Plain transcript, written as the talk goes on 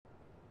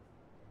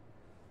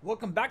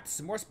Welcome back to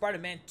some more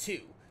Spider-Man 2.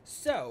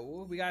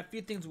 So, we got a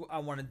few things I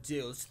want to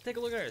do. Let's take a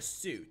look at our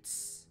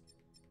suits.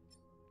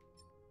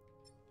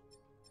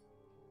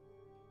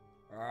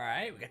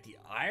 Alright, we got the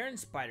Iron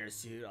Spider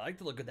suit. I like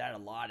the look of that a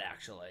lot,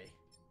 actually.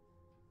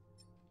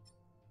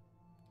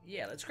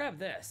 Yeah, let's grab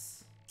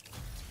this.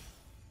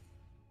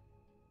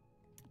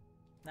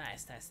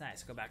 Nice, nice,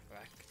 nice. Go back, go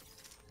back.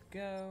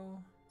 Go.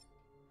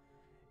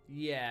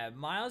 Yeah,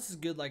 Miles is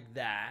good like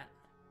that.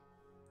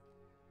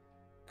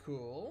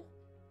 Cool.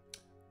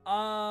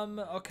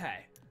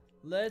 Okay.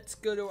 Let's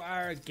go to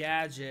our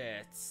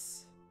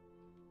gadgets.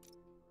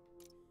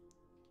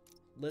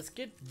 Let's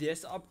get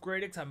this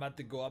upgraded because I'm about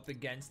to go up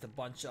against a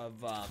bunch of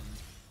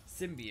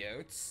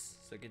symbiotes.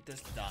 So get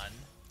this done.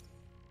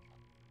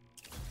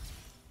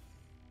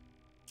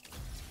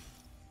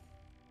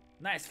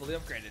 Nice, fully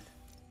upgraded.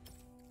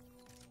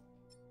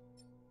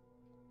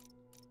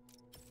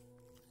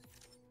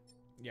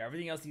 Yeah,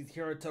 everything else needs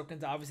hero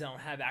tokens. Obviously, I don't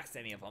have access to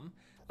any of them.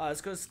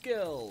 Let's go to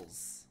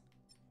skills.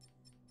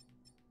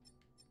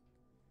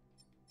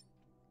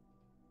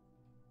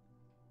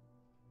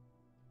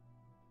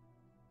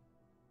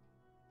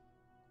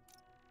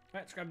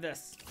 Alright, let's grab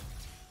this.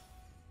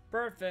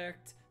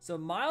 Perfect. So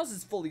Miles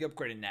is fully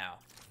upgraded now.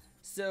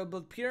 So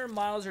both Peter and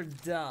Miles are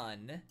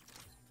done.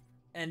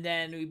 And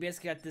then we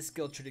basically got this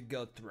skill tree to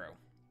go through.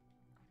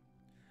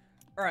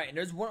 Alright, and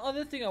there's one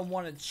other thing I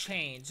want to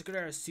change. Look at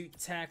our suit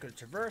tech or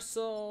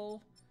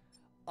traversal.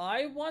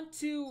 I want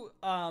to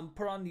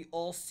put on the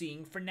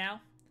all-seeing for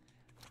now.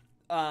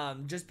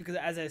 Just because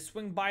as I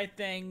swing by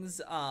things,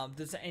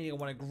 there's anything I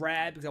want to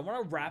grab. Because I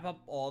want to wrap up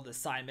all the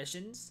side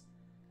missions.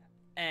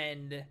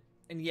 And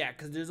yeah,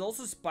 because there's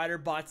also spider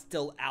bots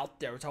still out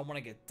there, which I want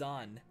to get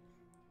done.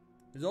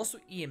 There's also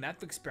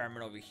EMF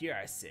experiment over here,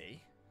 I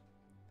see.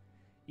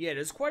 Yeah,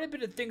 there's quite a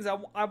bit of things I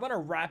want to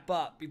wrap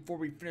up before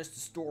we finish the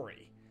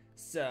story.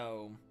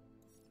 So,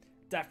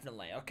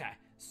 definitely. Okay,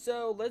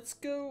 so let's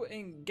go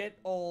and get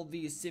all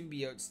the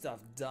symbiote stuff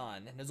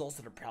done. And there's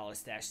also the prowler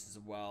stashes as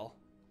well.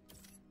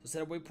 So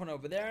set a waypoint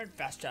over there and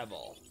fast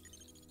travel.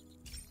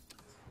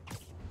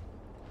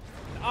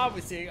 And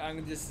obviously, I'm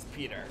going to do this as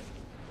Peter.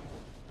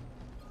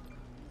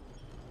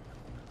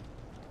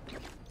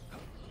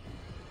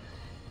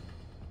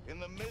 In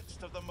the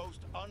midst of the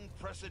most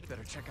unprecedented...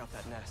 Better check out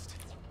that nest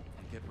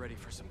and get ready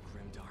for some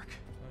grimdark.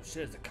 Oh shit,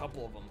 there's a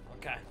couple of them.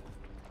 Okay.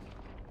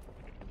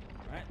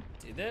 Alright,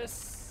 do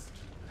this.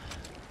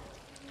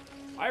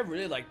 I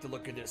really like the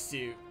look of this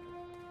suit.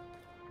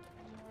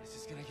 This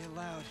is gonna get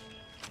loud.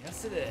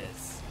 Yes, it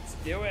is. Let's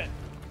do it.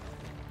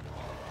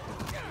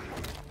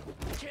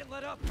 Can't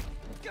let up.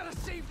 Gotta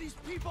save these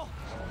people.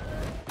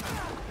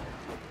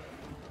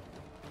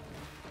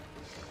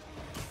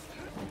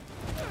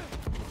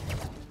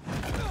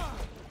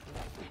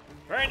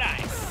 Very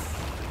nice.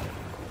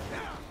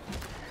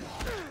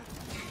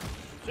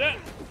 Shit.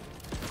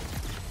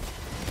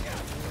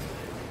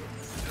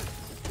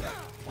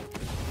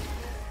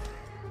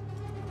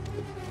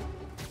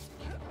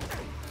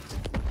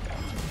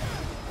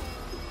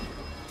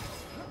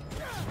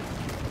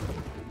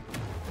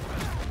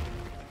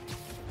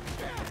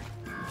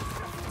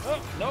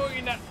 Oh, no,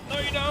 you're not. No,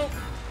 you don't.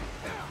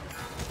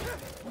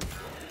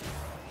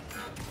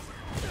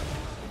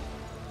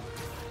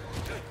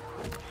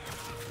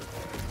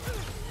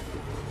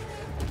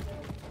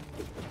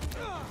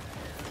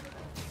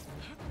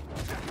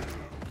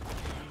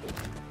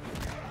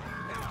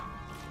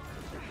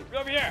 Get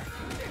over here.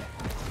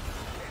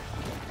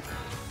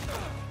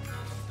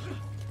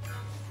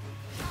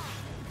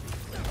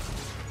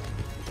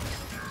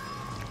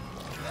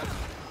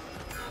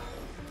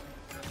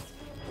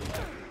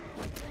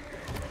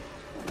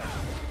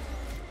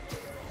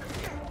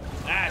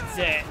 That's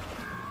it.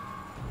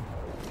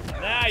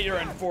 Now you're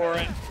in for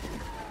it.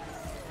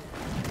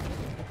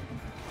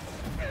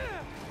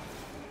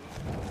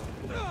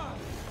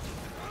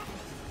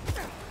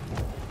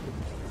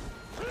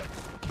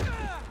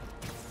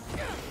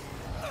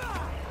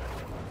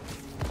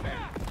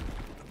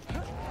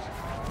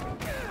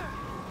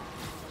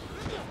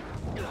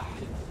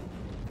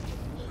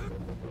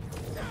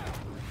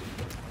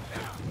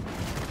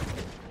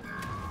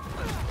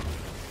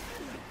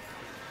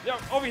 Yo,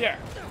 over here.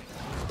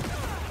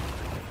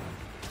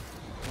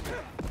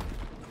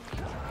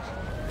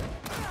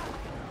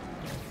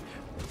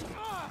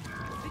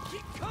 They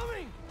keep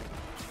coming.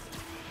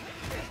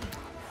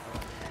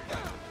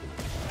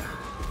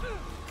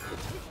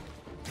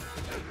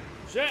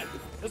 Shit,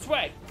 this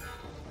way.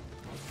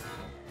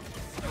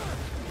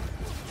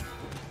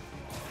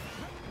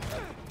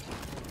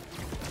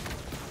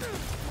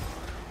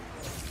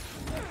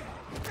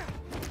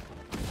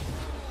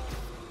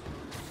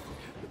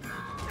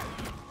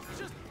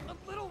 Just a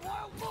little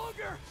while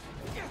longer.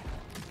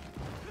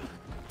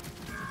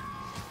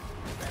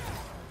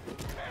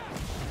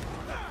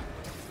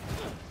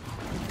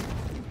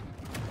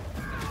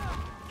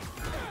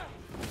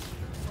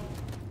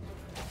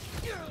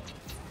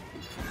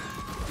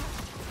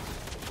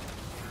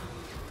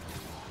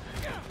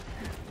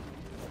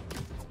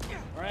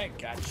 Alright,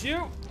 got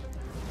you.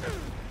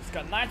 It's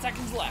got 9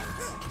 seconds left.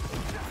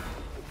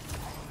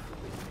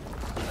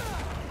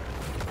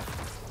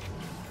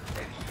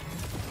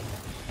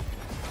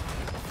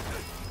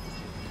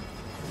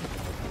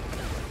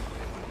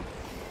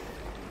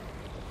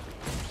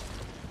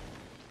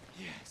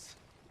 Yes.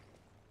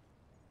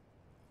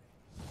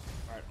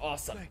 Alright,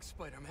 awesome. Thanks,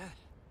 Spider-Man.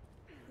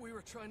 We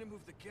were trying to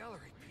move the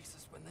gallery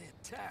pieces when they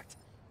attacked.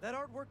 That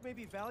artwork may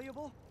be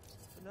valuable,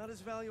 but not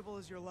as valuable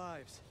as your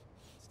lives.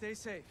 Stay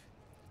safe.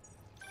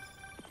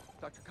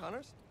 Dr.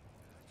 Connors?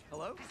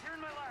 Hello? He's here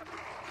in my lab.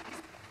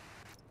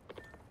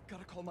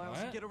 Gotta call Miles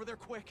What? and get over there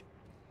quick.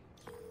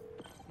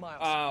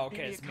 Miles. Oh, meet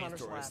okay, me it's at Connors'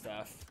 mandatory lab.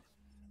 stuff.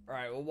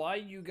 Alright, well, while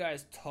you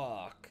guys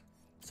talk,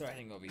 start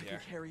heading over I here.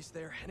 think Harry's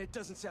there, and it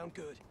doesn't sound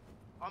good.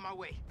 On my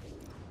way.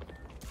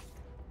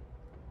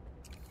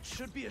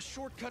 Should be a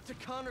shortcut to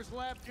Connors'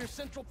 lab near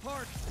Central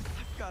Park.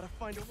 I've gotta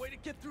find a way to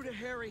get through to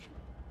Harry.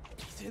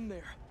 He's in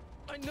there.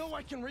 I know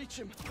I can reach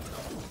him.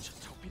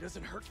 Just hope he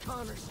doesn't hurt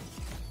Connors.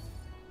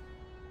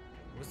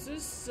 What's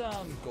this,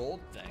 gold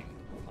thing?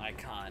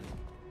 Icon.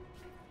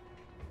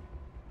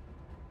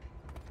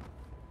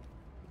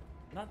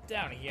 Not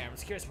down here, I'm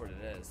just curious what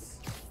it is.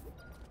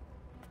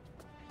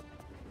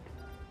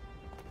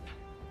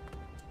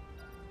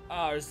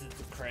 Oh, this is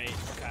the crate,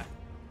 okay.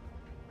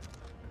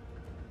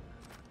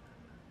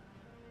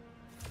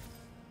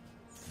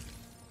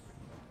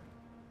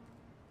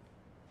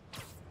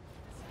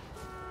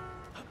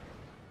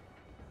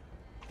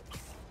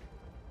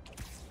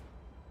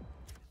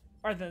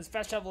 Alright then, let's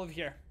fast travel over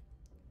here.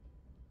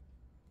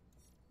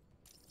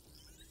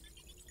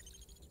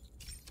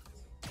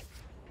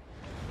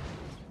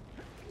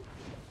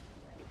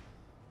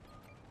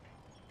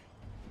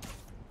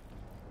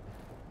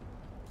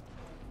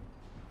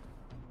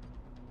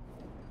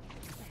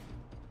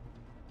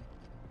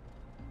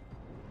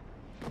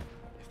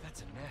 If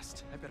that's a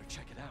nest, I better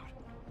check it out.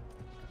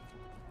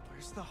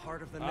 Where's the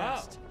heart of the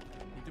nest?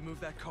 Need to move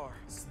that car.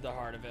 This is the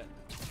heart of it.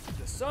 Take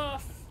this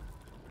off.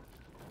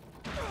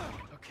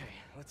 Okay,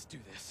 let's do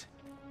this.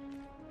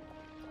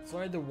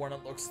 Sorry, the one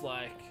it looks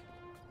like.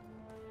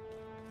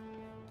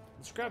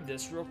 Let's grab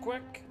this real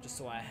quick, just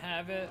so I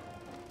have it.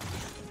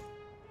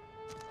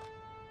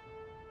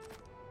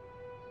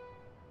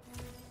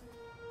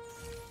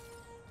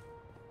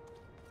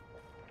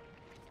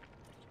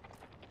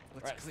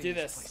 Right, let's do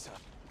this. Place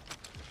up.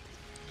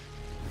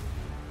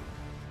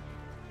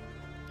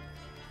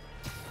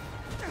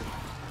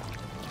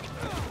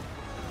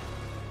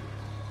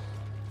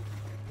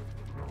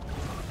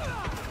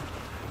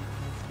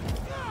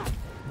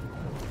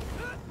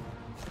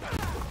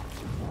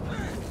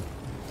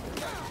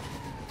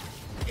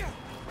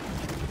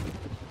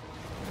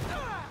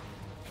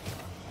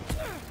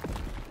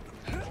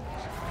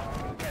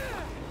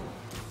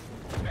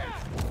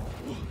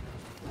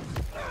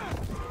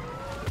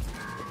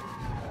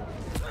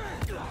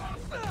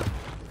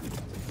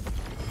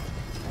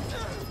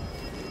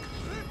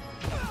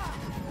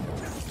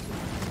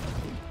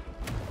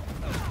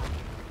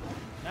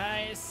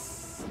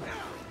 Nice.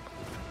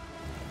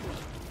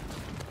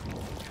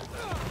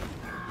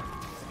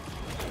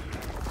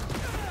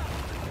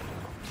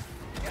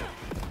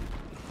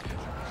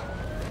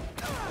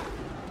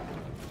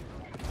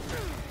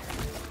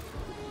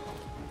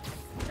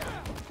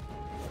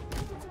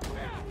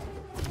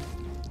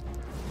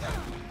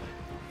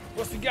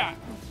 What's we got?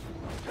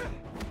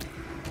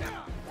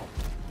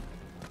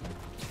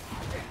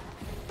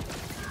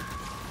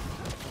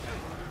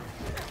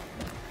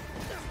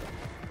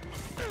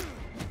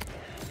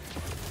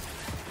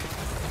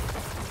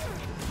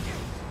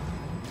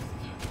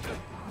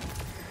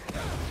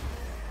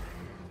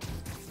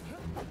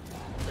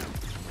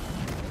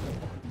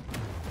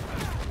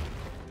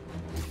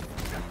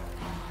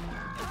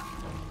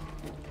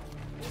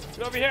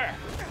 Get over here.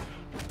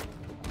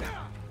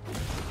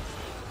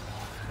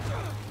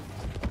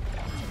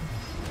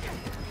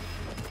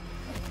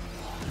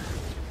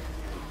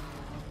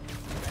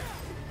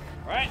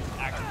 Alright,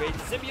 activate the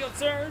Symbiote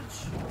Surge.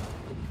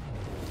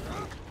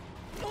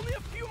 Only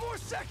a few more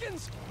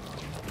seconds!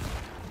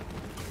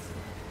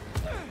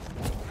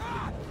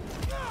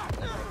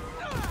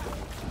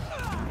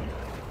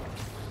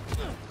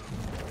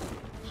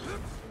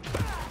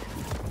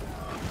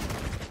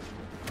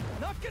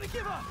 Not gonna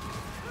give up!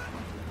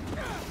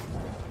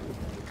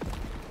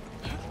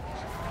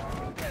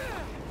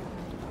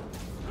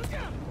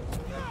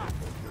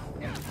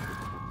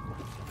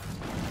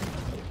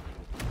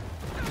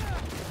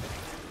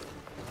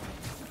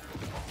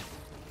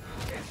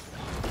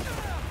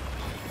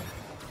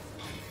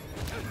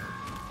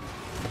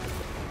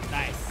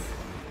 Nice.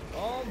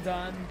 All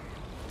done.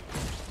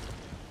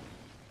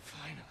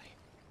 Finally.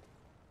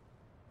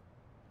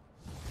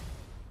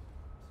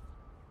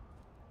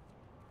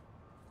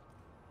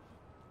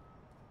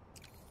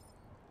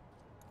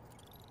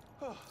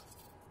 Oh,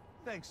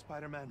 thanks,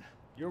 Spider-Man.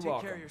 You're Take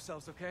welcome. care of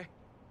yourselves, okay?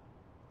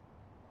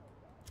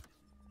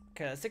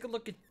 Okay, let's take a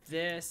look at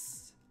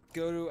this.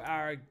 Go to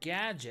our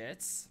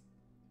gadgets.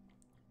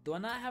 Do I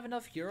not have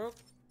enough hero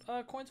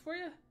coins for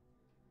you?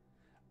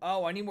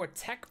 Oh, I need more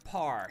tech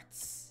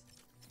parts.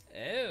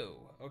 Oh,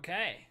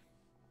 okay.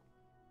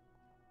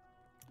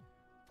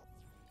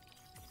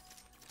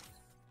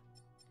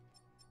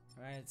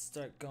 Alright, let's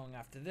start going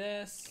after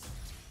this.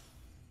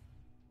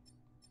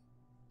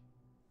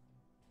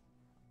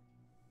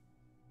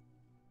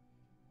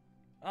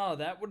 Oh,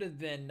 that would have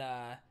been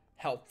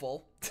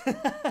helpful.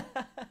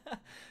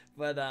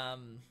 But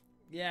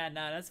yeah,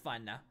 no, that's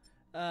fine now.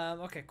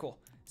 Okay, cool.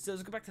 So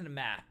let's go back to the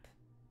map.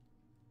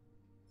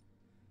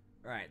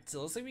 Alright, so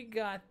it looks like we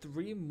got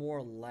 3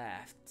 more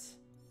left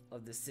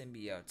of the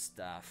symbiote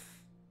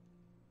stuff.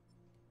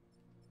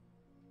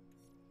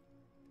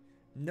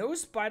 No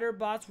spider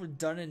bots were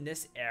done in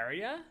this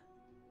area.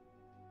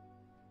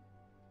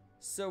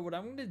 So what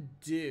I'm gonna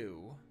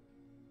do,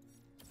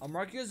 I'll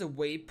mark you as a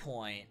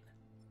waypoint.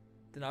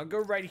 Then I'll go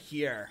right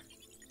here.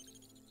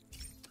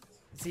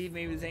 See if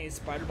maybe there's any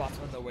spider bots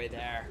on the way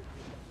there.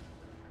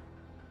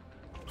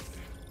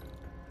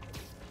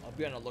 I'll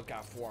be on the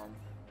lookout for them.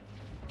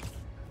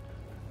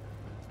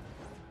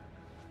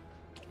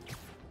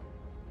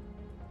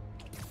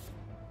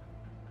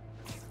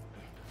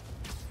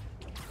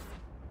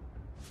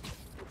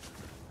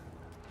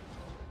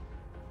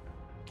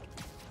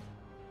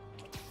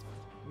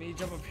 Let me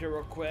jump up here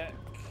real quick.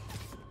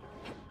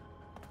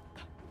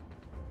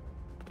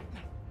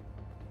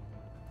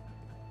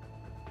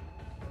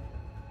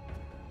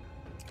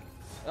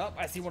 Oh,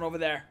 I see one over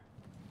there.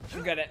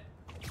 You got it.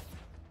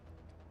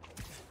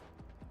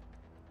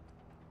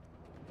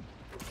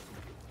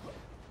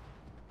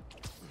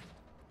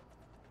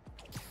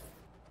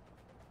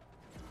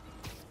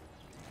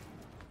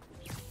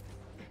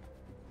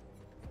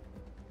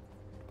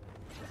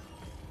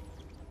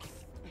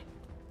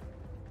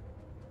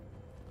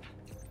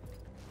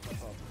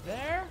 Up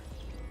there.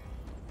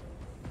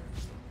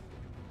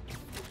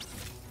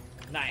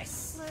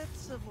 Nice.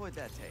 Let's avoid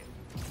that tail.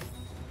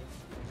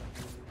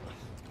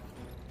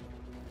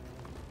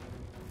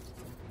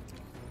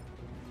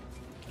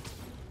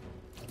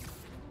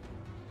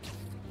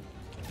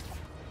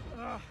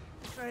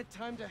 I had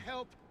time to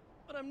help,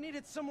 but I'm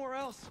needed somewhere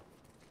else.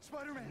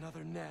 Spider-Man!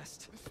 Another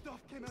nest. The stuff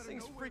came out These of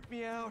things nowhere. freak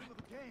me out. Middle of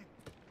the game.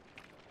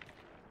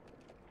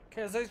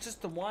 Okay, so it's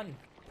just the one.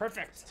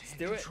 Perfect. Let's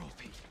do it. Control,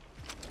 Pete.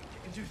 You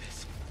can do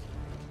this.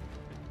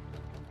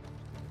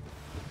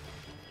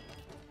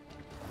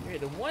 Okay,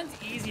 the one's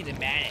easy to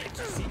manage.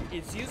 See,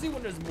 it's usually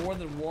when there's more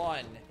than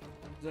one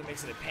that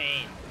makes it a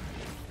pain.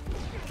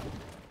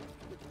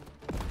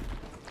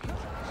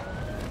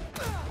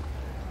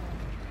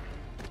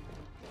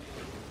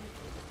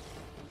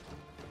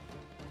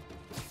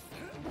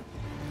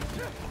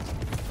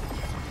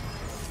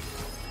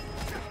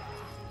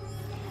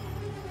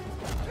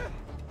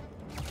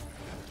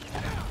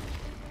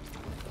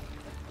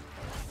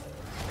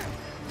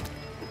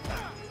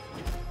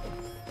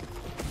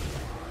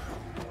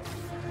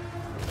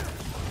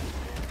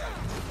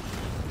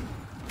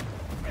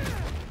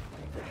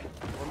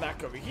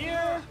 Back over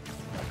here.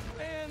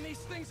 Man, these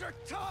things are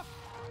tough.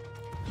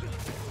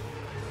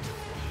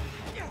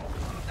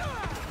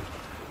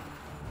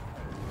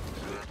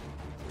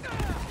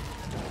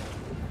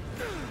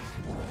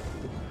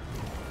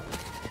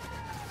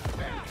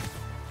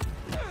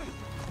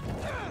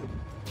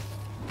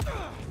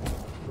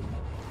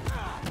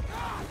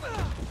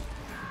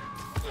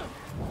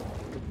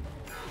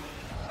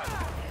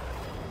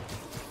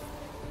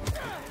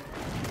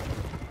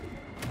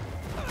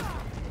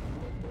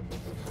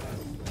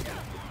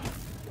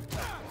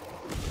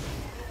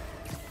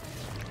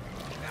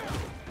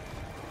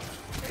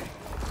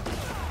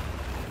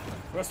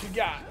 What else we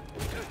got?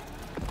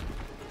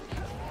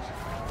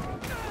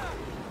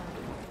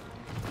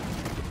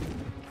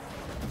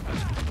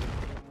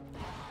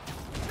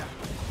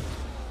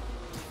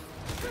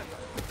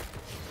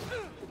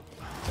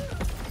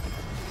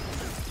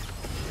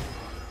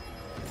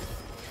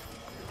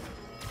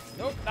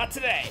 Nope, not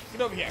today.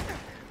 Get over here.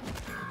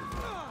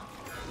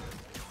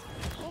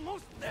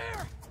 Almost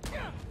there.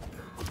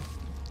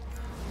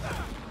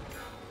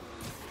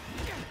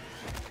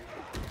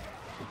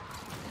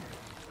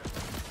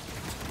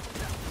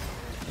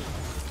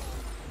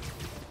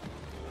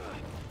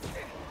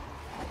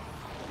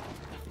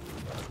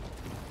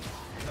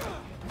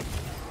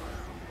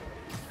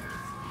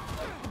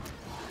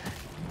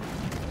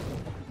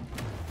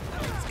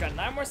 It's got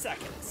 9 more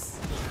seconds.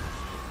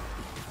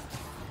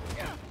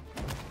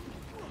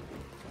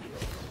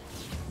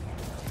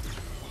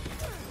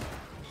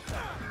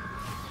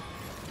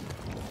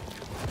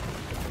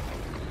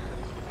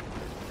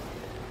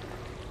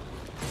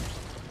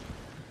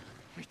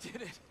 We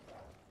did it.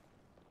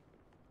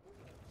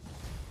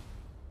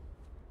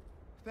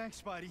 Thanks,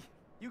 Spidey.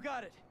 You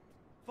got it.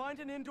 Find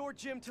an indoor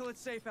gym till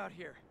it's safe out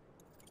here.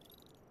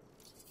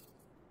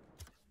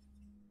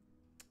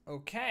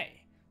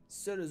 Okay,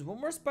 so there's one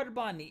more spider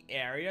bot in the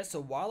area.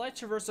 So while I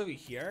traverse over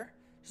here,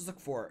 just look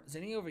for it. Is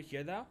any over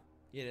here though?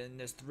 Yeah, then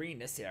there's 3 in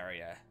this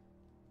area.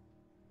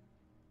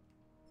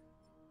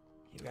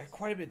 You got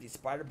quite a bit of these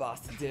spider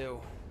bots to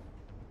do.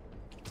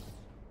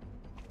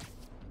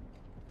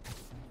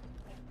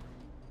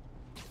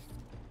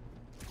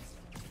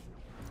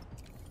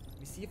 Let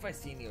me see if I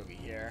see any over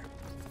here.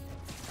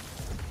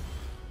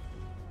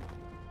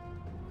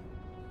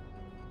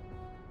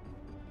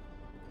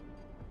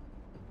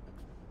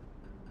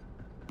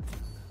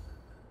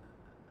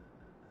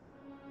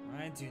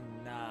 I do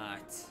not.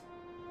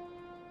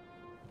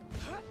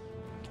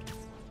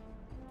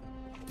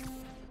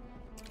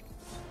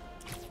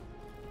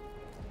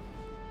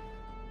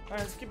 Alright,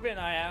 let's keep an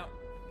eye out.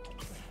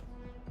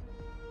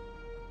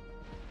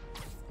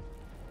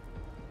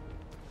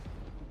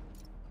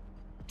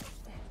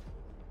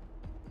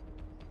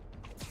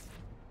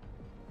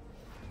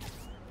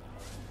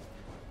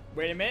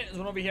 Wait a minute, there's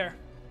one over here.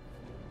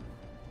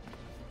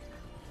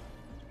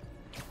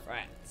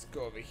 Right, let's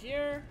go over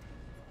here.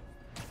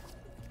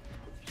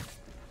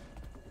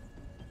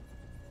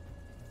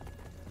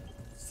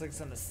 Looks like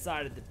it's on the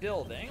side of the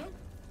building.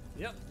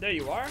 Yep, there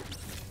you are.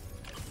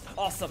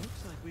 Awesome.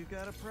 Looks like we've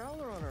got a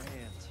prowler on our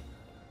hands.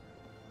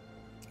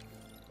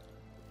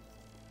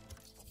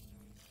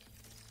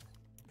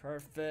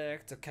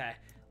 Perfect. Okay,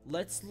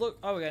 let's look.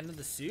 Oh, we got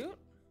another suit.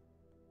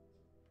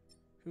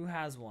 Who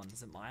has one?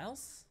 Is it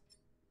Miles?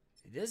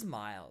 It is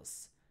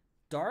Miles.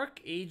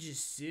 Dark Ages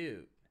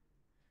suit.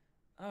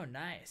 Oh,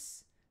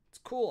 nice. It's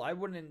cool. I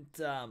wouldn't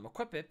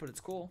equip it, but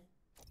it's cool.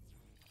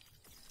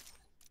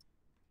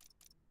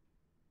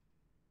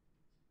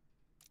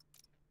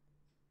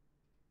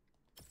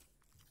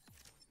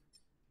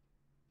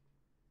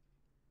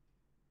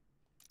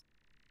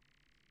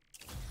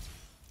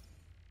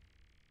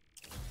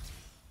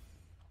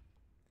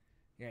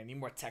 Yeah, I need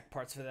more tech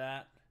parts for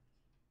that.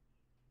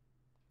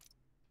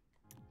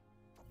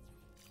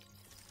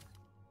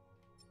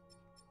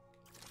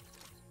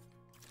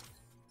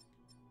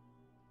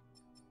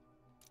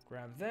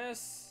 Grab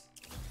this.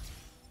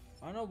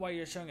 I don't know why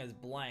you're showing as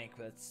blank,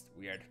 but it's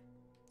weird.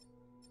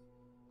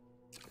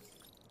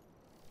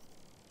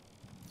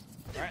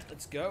 Alright,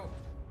 let's go.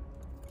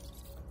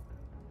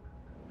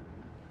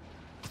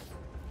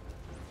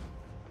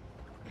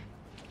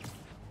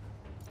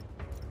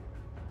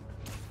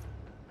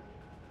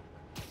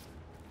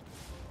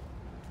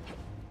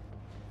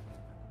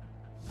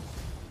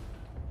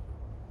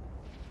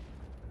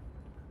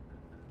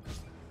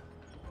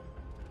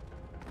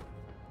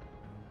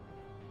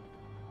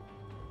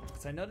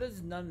 So I know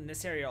there's none in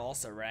this area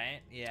also, right?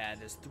 Yeah,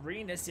 there's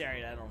 3 in this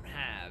area that I don't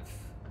have.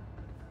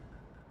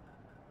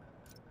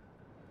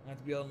 I have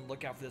to be able to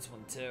look out for this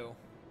one too.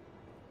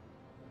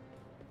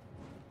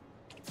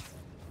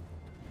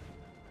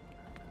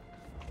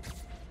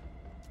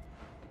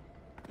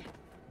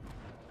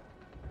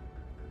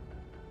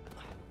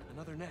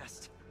 Another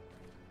nest.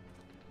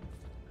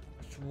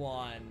 Which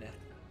one?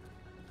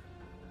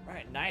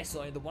 Alright, nice.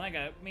 Only the one I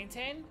gotta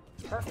maintain?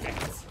 Perfect.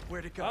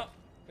 Where'd it go? Oh,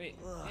 wait.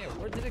 Yeah,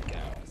 where did it go?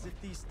 As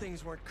if these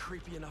things weren't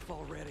creepy enough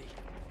already.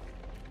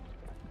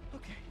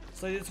 Okay.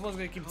 So this one's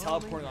gonna keep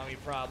teleporting on me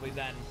probably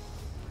then.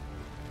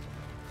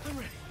 I'm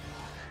ready.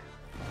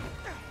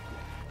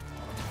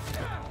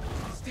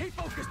 Stay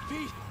focused,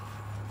 Pete.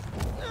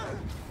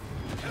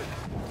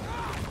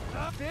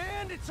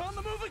 And it's on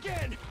the move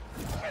again.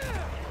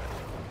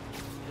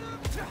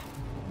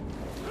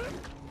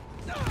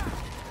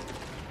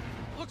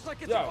 Looks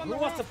like it's Yo, up on who the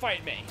wants to roof.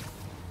 fight me?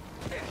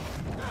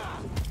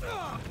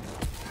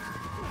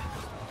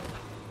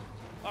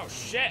 Oh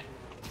shit!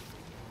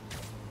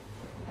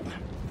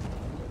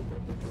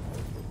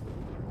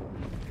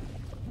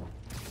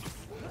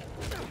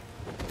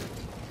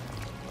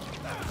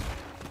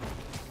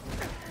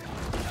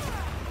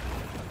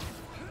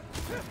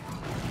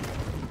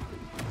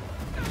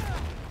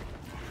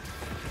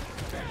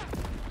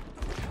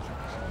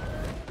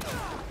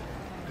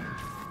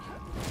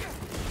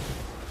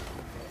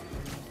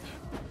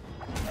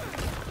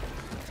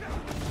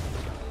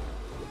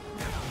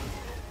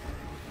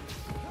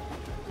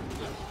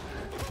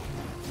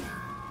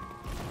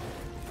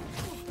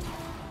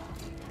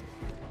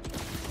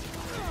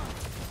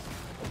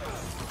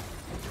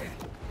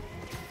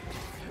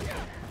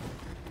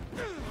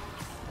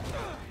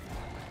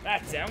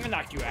 That's it, I'm gonna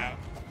knock you out.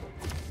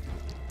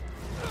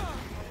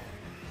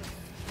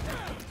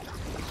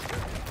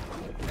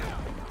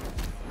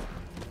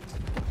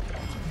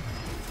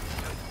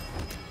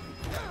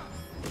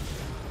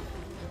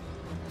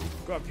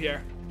 Go up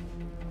here.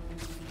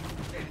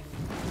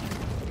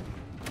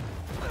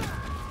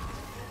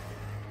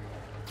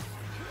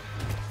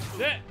 That's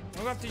it,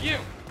 I'm up to you.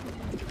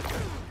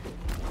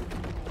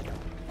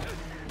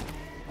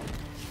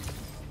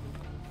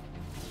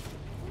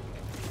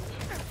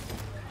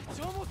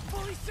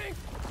 Fully synced.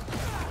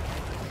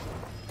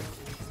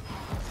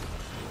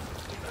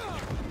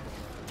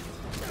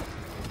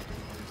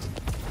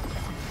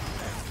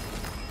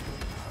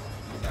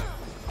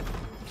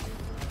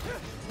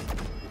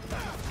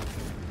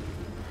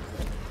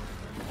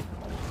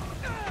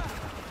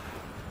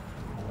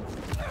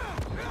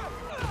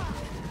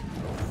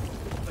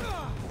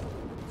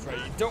 That's right,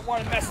 you don't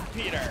want to mess with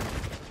Peter.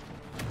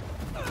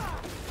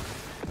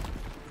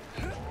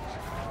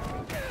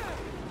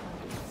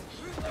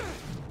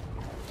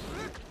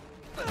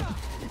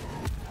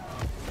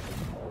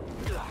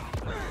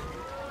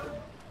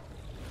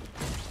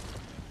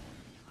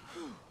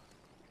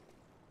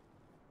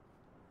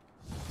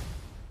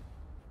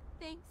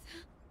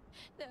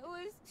 That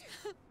was...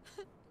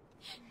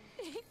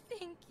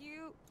 Thank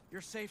you.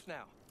 You're safe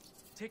now.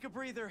 Take a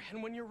breather,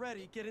 and when you're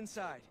ready, get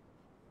inside.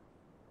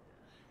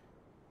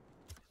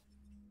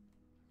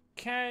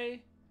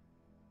 Okay.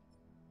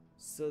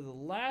 So the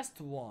last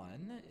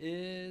one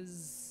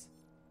is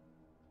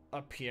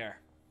up here.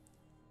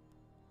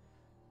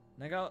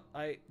 And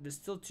there's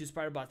still 2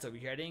 spider bots over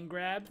here I didn't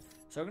grab.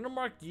 So I'm gonna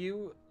mark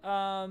you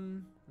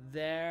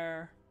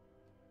there.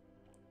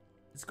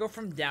 Let's go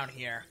from down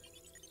here.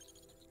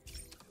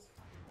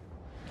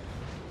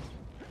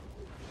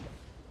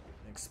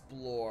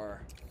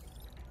 Explore.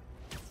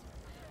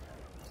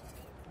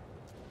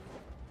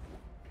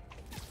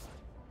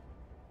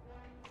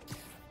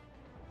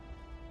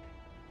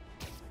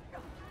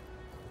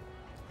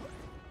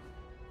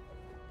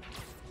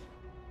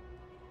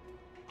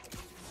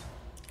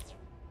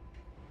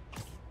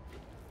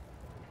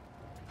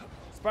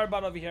 Spider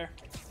bot over here.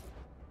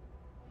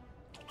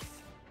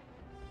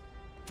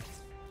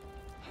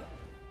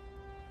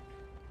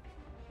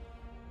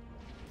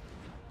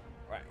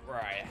 Right, where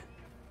are you?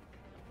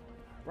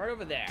 Right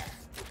over there.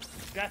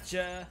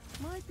 Gotcha.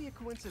 Might be a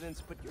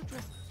coincidence, but you're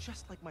dressed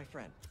just like my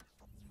friend.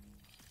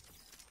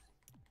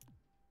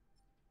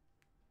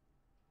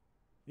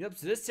 Yep,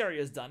 so this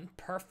area is done.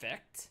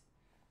 Perfect.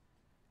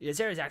 This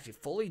area is actually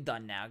fully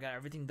done now. Got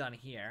everything done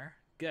here.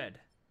 Good.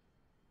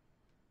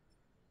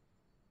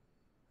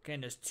 Okay,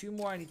 and there's 2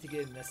 more I need to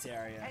get in this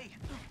area. Hey,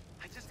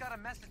 I just got a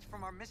message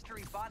from our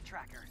mystery bot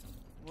tracker.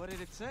 What did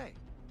it say?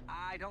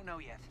 I don't know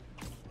yet.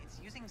 It's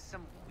using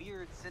some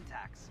weird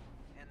syntax,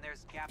 and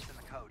there's gaps in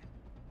the code.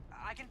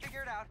 I can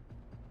figure it out.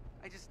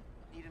 I just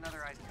need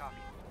another iced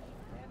coffee.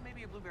 And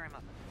maybe a blueberry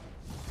muffin.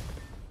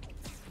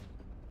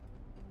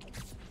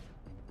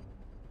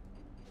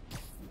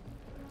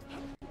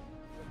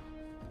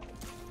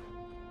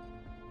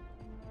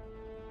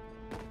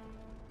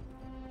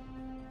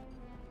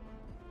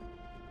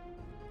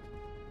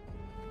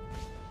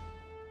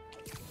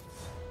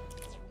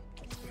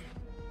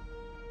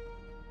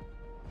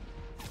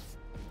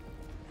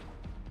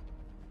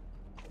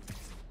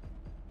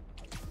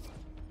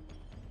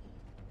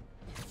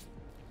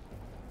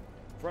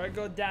 Before I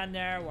go down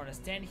there, I want to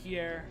stand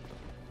here,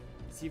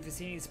 see if I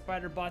see any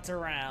spider bots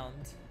around.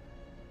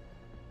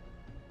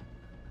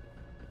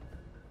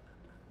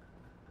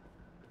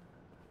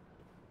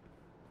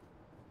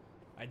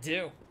 I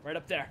do, right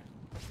up there.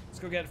 Let's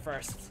go get it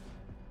first.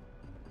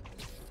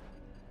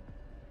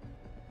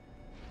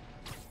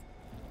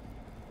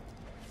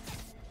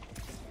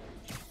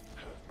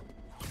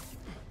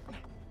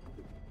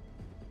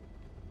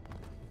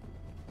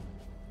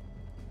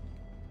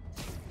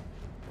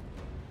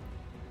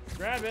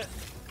 Grab it.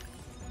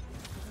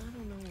 I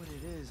don't know what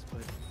it is,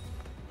 but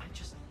I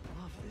just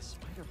love this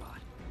spider bot.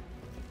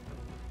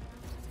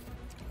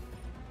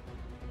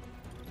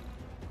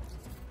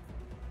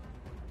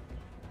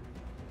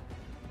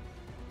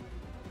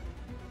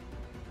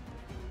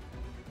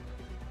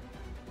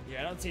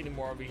 Yeah, I don't see any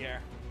more over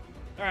here.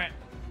 All right.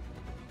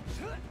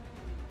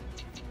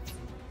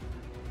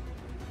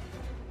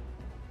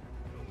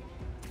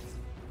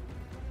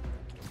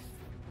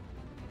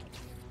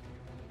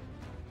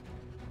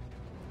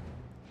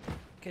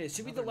 Okay, this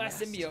should be the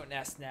last symbiote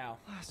nest now.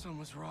 Last one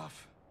was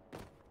rough.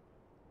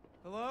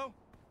 Hello?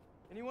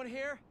 Anyone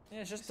here?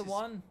 Yeah, it's just This the is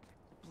one.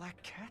 Black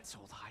Cat's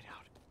old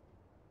hideout.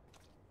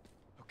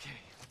 Okay,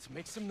 let's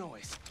make some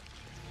noise.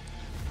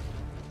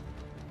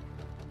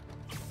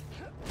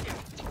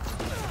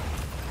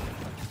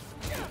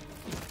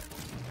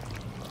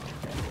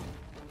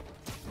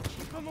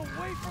 Keep him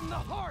away from the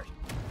heart!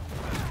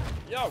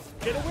 Yo,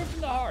 get away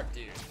from the heart,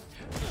 dude.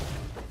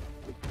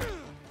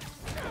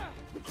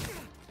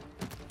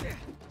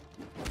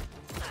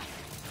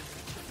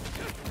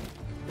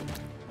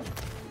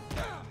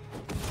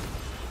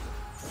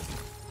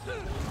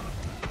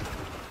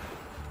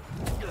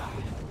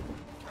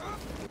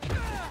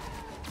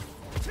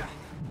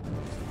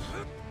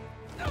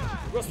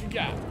 What else we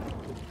got?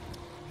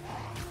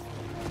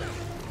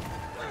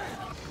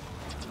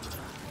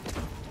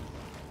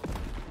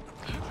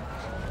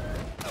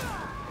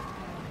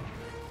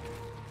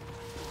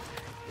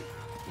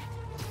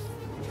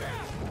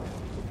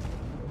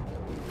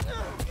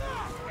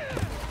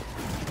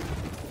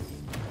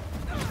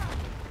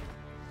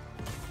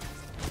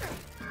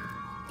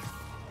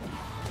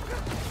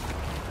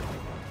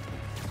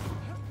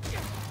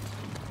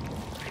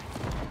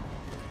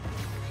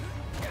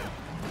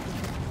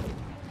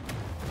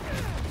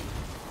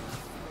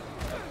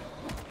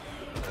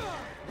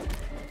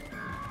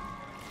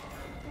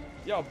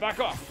 Yo, back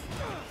off.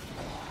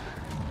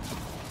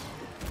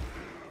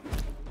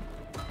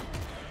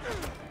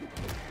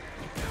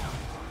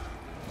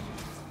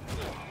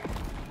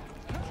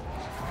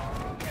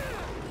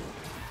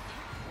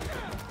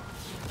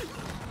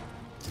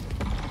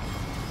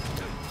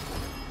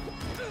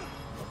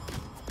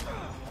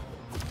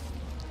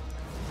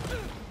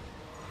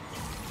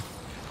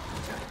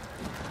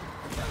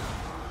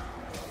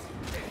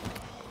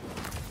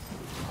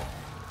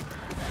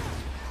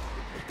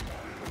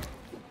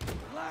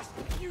 Last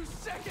few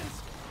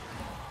seconds!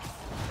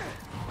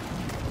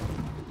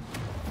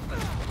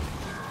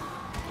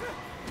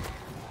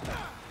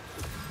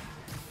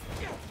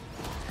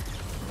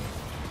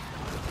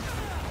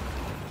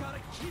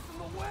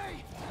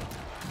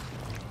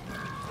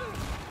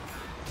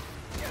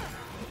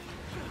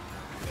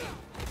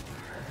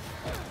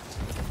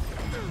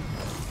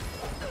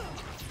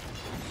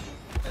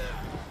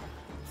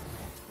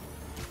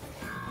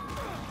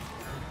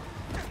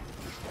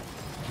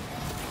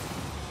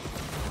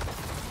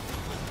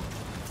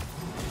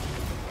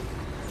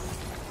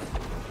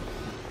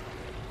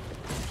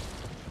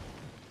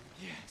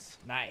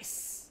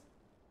 Nice.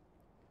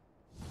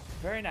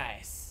 Very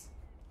nice.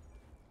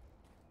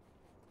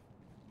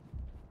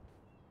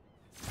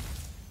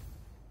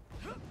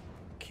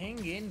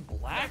 King in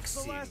black That's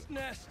the suit. last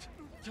nest.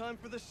 Time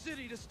for the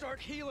city to start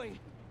healing.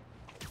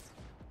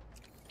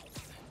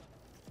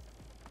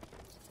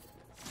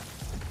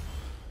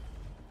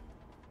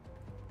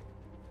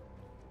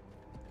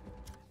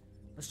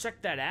 Let's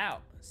check that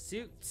out.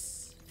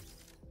 Suits.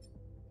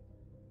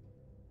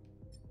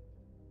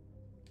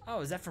 Oh,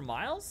 is that for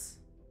Miles?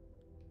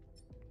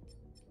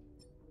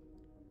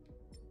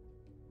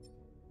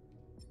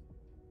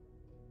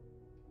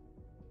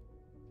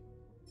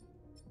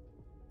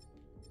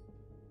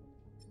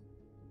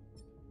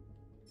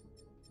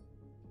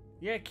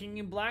 Yeah, King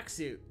in black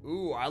suit.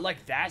 Ooh, I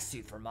like that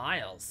suit for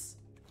Miles.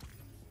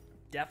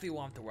 Definitely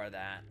want to wear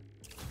that.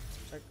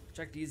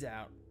 Check these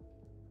out.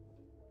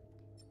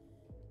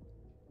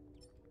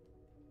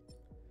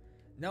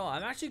 No,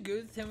 I'm actually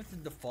good with him with the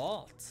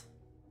default.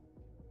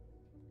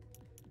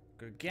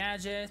 Go to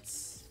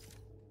gadgets,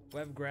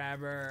 web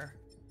grabber.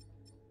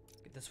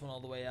 Get this one all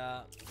the way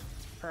up.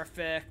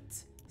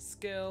 Perfect.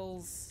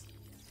 Skills.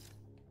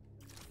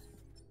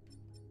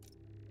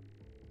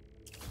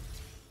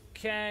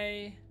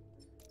 Okay.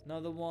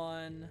 Another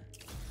one.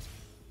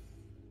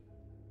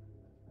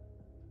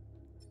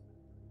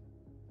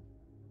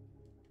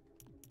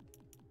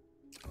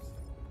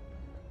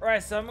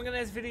 Alright, so I'm gonna end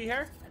this video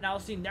here, and I'll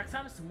see you next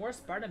time with some more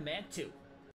Spider-Man 2.